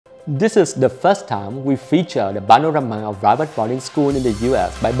This is the first time we feature the panorama of private boarding school in the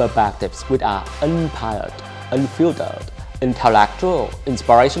US by perspectives which are unbiased, unfiltered, intellectual,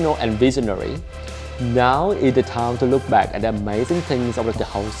 inspirational, and visionary. Now is the time to look back at the amazing things of the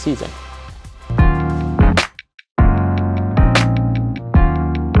whole season.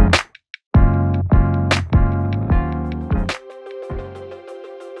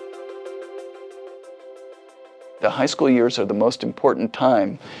 The high school years are the most important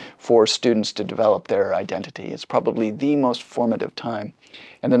time for students to develop their identity. It's probably the most formative time.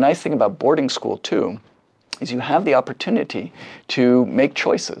 And the nice thing about boarding school, too, is you have the opportunity to make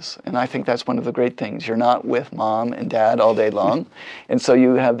choices. And I think that's one of the great things. You're not with mom and dad all day long. And so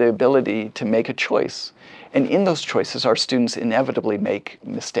you have the ability to make a choice. And in those choices, our students inevitably make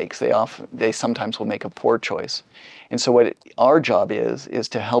mistakes. They sometimes will make a poor choice. And so what our job is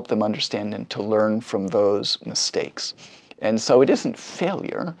to help them understand and to learn from those mistakes. And so it isn't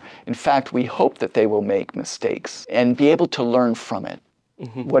failure. In fact, we hope that they will make mistakes and be able to learn from it.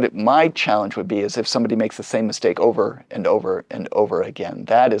 My challenge would be is if somebody makes the same mistake over and over and over again.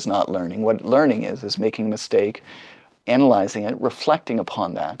 That is not learning. What learning is making a mistake, analyzing it, reflecting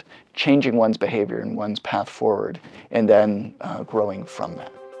upon that, changing one's behavior and one's path forward, and then growing from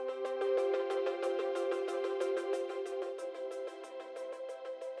that.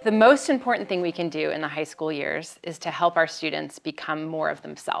 The most important thing we can do in the high school years is to help our students become more of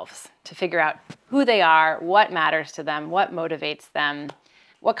themselves, to figure out who they are, what matters to them, what motivates them,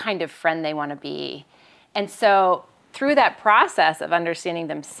 what kind of friend they want to be. And so through that process of understanding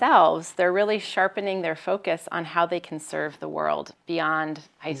themselves, they're really sharpening their focus on how they can serve the world beyond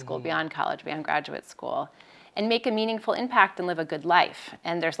high school, beyond college, beyond graduate school, and make a meaningful impact and live a good life.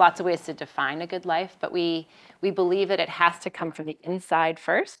 And there's lots of ways to define a good life, but we believe that it has to come from the inside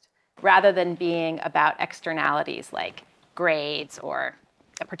first, rather than being about externalities like grades or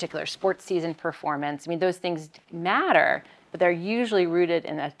a particular sports season performance. I mean, those things matter, but they're usually rooted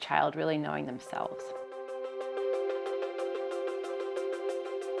in a child really knowing themselves.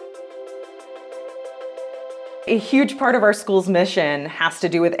 A huge part of our school's mission has to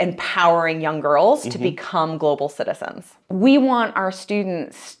do with empowering young girls to become global citizens. We want our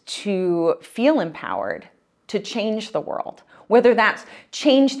students to feel empowered to change the world, whether that's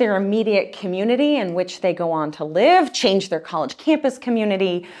change their immediate community in which they go on to live, change their college campus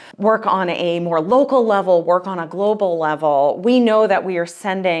community, work on a more local level, work on a global level. We know that we are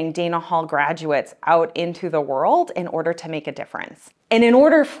sending Dana Hall graduates out into the world in order to make a difference. And in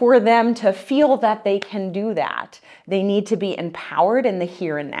order for them to feel that they can do that, they need to be empowered in the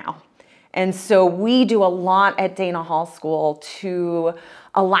here and now. And so we do a lot at Dana Hall School to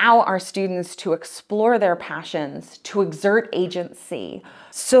allow our students to explore their passions, to exert agency,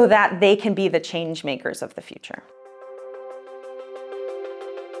 so that they can be the change makers of the future.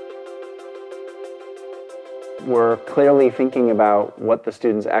 We're clearly thinking about what the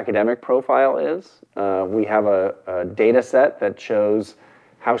student's academic profile is. We have a data set that shows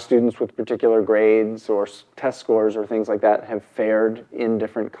how students with particular grades or test scores or things like that have fared in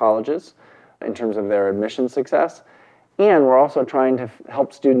different colleges in terms of their admission success. And we're also trying to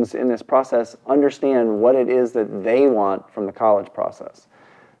help students in this process understand what it is that they want from the college process.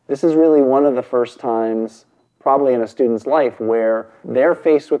 This is really one of the first times, probably in a student's life, where they're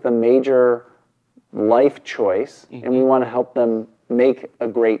faced with a major life choice, and we want to help them make a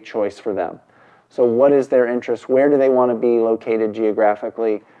great choice for them. So what is their interest? Where do they want to be located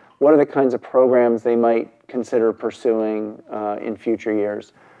geographically? What are the kinds of programs they might consider pursuing in future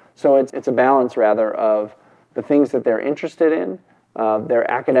years? So it's a balance, rather, of the things that they're interested in, their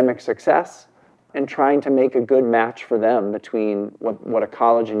academic success, and trying to make a good match for them between what a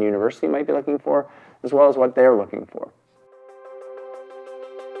college and university might be looking for, as well as what they're looking for.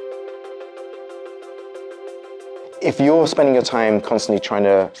 If you're spending your time constantly trying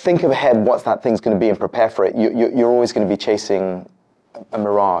to think ahead what that thing's going to be and prepare for it, you're always going to be chasing a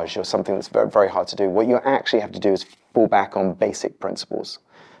mirage or something that's very, very hard to do. What you actually have to do is fall back on basic principles,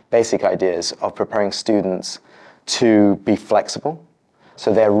 basic ideas of preparing students to be flexible,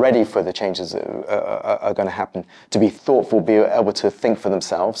 so they're ready for the changes that are going to happen, to be thoughtful, be able to think for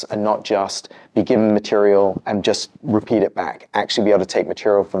themselves and not just be given material and just repeat it back. Actually be able to take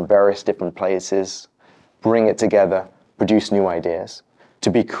material from various different places, bring it together, produce new ideas,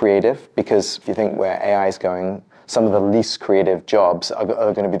 to be creative, because if you think where AI is going, some of the least creative jobs are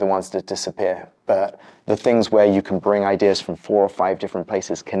going to be the ones that disappear. But the things where you can bring ideas from 4 or 5 different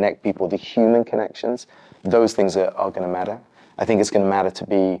places, connect people, the human connections, those things are going to matter. I think it's going to matter to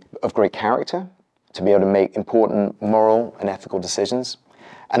be of great character, to be able to make important moral and ethical decisions.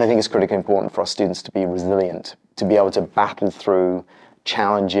 And I think it's critically important for our students to be resilient, to be able to battle through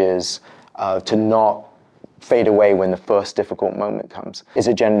challenges, to not fade away when the first difficult moment comes. Is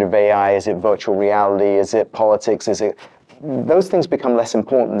it generative AI? Is it virtual reality? Is it politics? Those things become less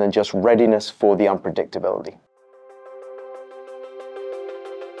important than just readiness for the unpredictability.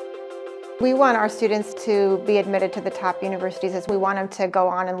 We want our students to be admitted to the top universities as we want them to go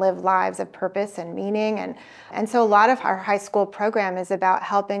on and live lives of purpose and meaning. And so a lot of our high school program is about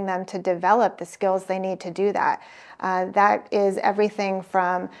helping them to develop the skills they need to do that. That is everything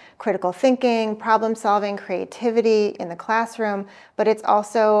from critical thinking, problem solving, creativity in the classroom, but it's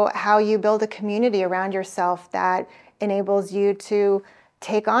also how you build a community around yourself that enables you to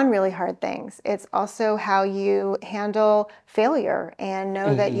take on really hard things. It's also how you handle failure and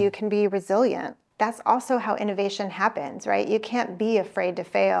know that you can be resilient. That's also how innovation happens, right? You can't be afraid to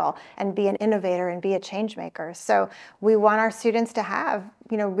fail and be an innovator and be a change maker. So we want our students to have,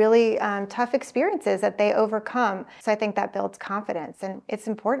 really tough experiences that they overcome. So I think that builds confidence, and it's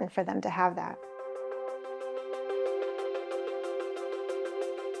important for them to have that.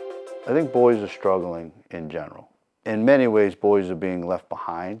 I think boys are struggling in general. In many ways, boys are being left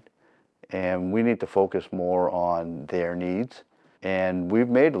behind, and we need to focus more on their needs. And we've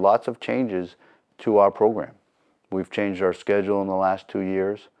made lots of changes to our program. We've changed our schedule in the last 2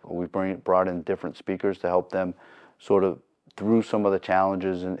 years. We've brought in different speakers to help them sort of through some of the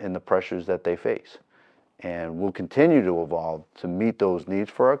challenges and the pressures that they face. And we'll continue to evolve to meet those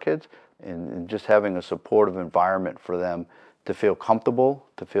needs for our kids, and just having a supportive environment for them to feel comfortable,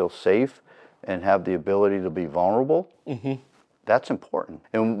 to feel safe, and have the ability to be vulnerable. That's important.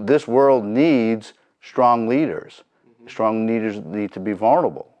 And this world needs strong leaders. Strong leaders need to be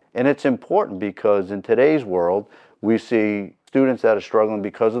vulnerable. And it's important because in today's world, we see students that are struggling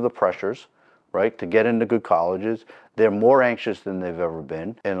because of the pressures, right, to get into good colleges. They're more anxious than they've ever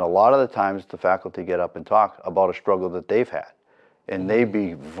been. And a lot of the times the faculty get up and talk about a struggle that they've had, and they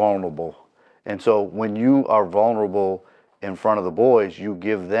be vulnerable. And so when you are vulnerable in front of the boys, you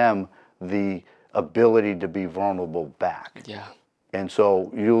give them the ability to be vulnerable back. Yeah. And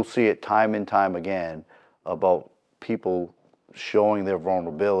so you'll see it time and time again about people showing their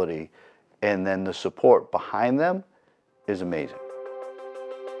vulnerability, and then the support behind them is amazing.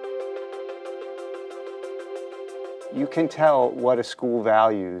 You can tell what a school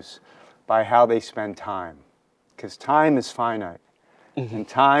values by how they spend time, because time is finite, and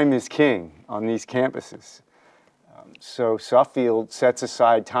time is king on these campuses. So Suffield sets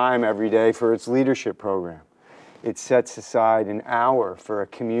aside time every day for its leadership program. It sets aside an hour for a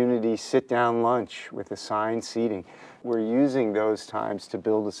community sit-down lunch with assigned seating. We're using those times to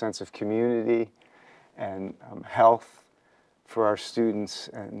build a sense of community and health for our students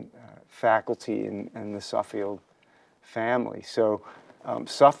and faculty and the Suffield family. So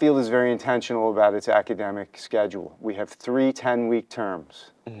Suffield is very intentional about its academic schedule. We have 3 10-week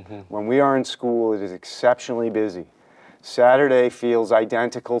terms. When we are in school, it is exceptionally busy. Saturday feels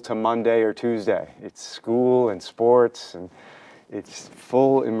identical to Monday or Tuesday. It's school and sports, and it's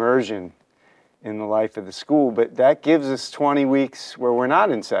full immersion in the life of the school. But that gives us 20 weeks where we're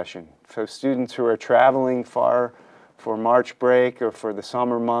not in session. So students who are traveling far for March break or for the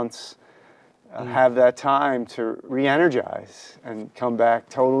summer months have that time to re-energize and come back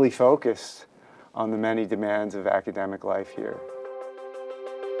totally focused on the many demands of academic life here.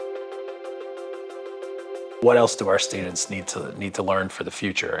 What else do our students need to learn for the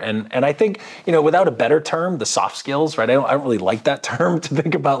future? And I think, without a better term, the soft skills, right? I don't really like that term to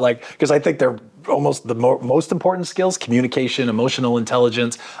think about, because I think they're almost the most important skills: communication, emotional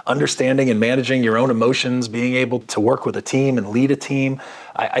intelligence, understanding and managing your own emotions, being able to work with a team and lead a team.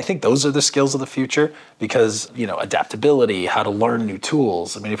 I think those are the skills of the future, because, adaptability, how to learn new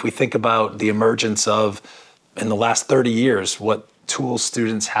tools. I mean, if we think about the emergence of, in the last 30 years, what tools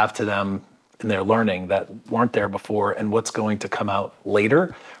students have to them in their learning that weren't there before, and what's going to come out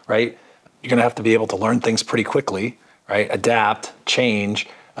later, right? You're going to have to be able to learn things pretty quickly, right? Adapt, change,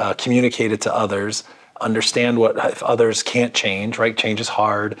 communicate it to others, understand what if others can't change, right? Change is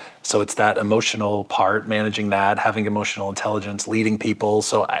hard. So it's that emotional part, managing that, having emotional intelligence, leading people.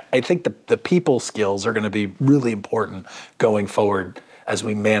 So I think the people skills are going to be really important going forward as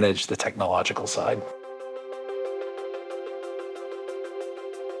we manage the technological side.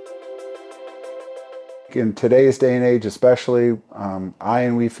 In today's day and age especially,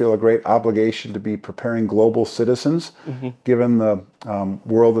 we feel a great obligation to be preparing global citizens, given the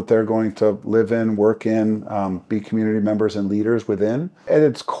world that they're going to live in, work in, be community members and leaders within. At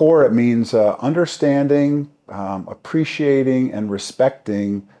its core, it means understanding, appreciating, and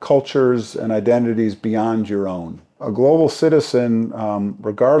respecting cultures and identities beyond your own. A global citizen,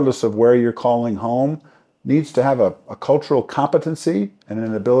 regardless of where you're calling home, needs to have a cultural competency and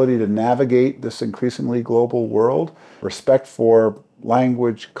an ability to navigate this increasingly global world, respect for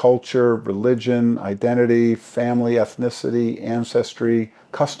language, culture, religion, identity, family, ethnicity, ancestry,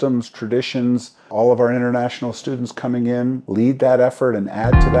 customs, traditions. All of our international students coming in lead that effort and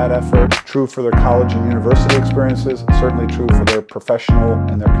add to that effort. True for their college and university experiences, certainly true for their professional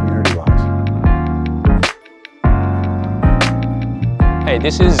and their community lives. Hey,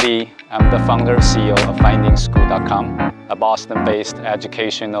 this is Z. I'm the founder and CEO of FindingSchool.com, a Boston-based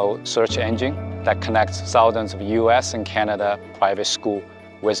educational search engine that connects thousands of US and Canada private schools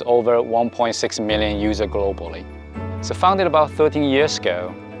with over 1.6 million users globally. So founded about 13 years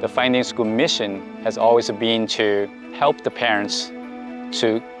ago, the Finding School mission has always been to help the parents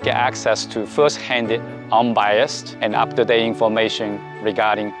to get access to first-hand, unbiased, and up-to-date information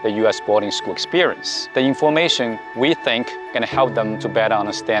regarding the US boarding school experience. The information we think can help them to better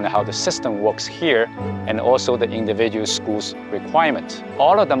understand how the system works here and also the individual school's requirement.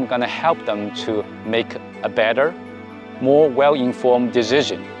 All of them gonna help them to make a better, more well-informed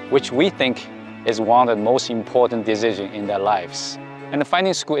decision, which we think is one of the most important decisions in their lives. And the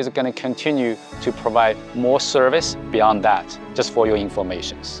Finding School is going to continue to provide more service beyond that, just for your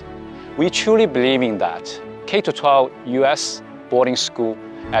informations. We truly believe in that. K-12 US boarding school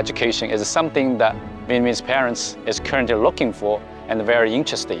education is something that Vietnamese parents is currently looking for and very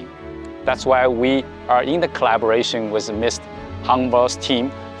interesting. That's why we are in the collaboration with Ms. Hùng Võ's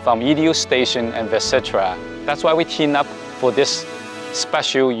team from Edustation and Vietcetera. That's why we teamed up for this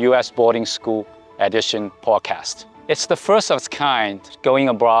special US boarding school edition podcast. It's the first of its kind going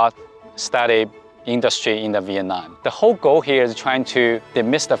abroad study industry in Vietnam. The whole goal here is trying to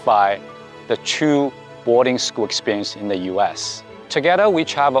demystify the true boarding school experience in the US. Together, we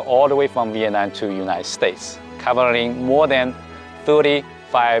travel all the way from Vietnam to United States, covering more than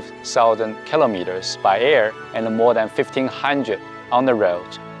 35,000 kilometers by air and more than 1,500 on the road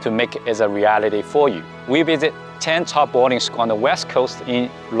to make it a reality for you. We visit 10 top boarding schools on the West Coast in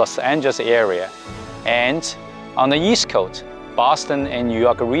Los Angeles area and on the East Coast, Boston and New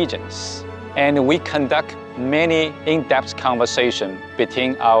York regions. And we conduct many in-depth conversations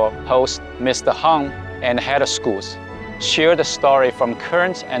between our host, Mr. Hùng, and head of schools, share the story from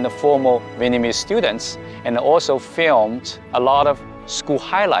current and former Vietnamese students, and also filmed a lot of school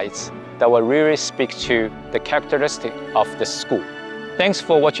highlights that will really speak to the characteristic of the school. Thanks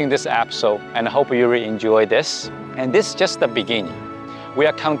for watching this episode, and I hope you really enjoy this. And this is just the beginning. We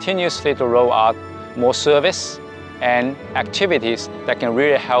are continuously to roll out more service and activities that can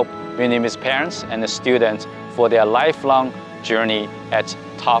really help Vietnamese parents and the students for their lifelong journey at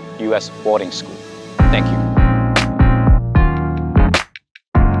top US boarding school. Thank you.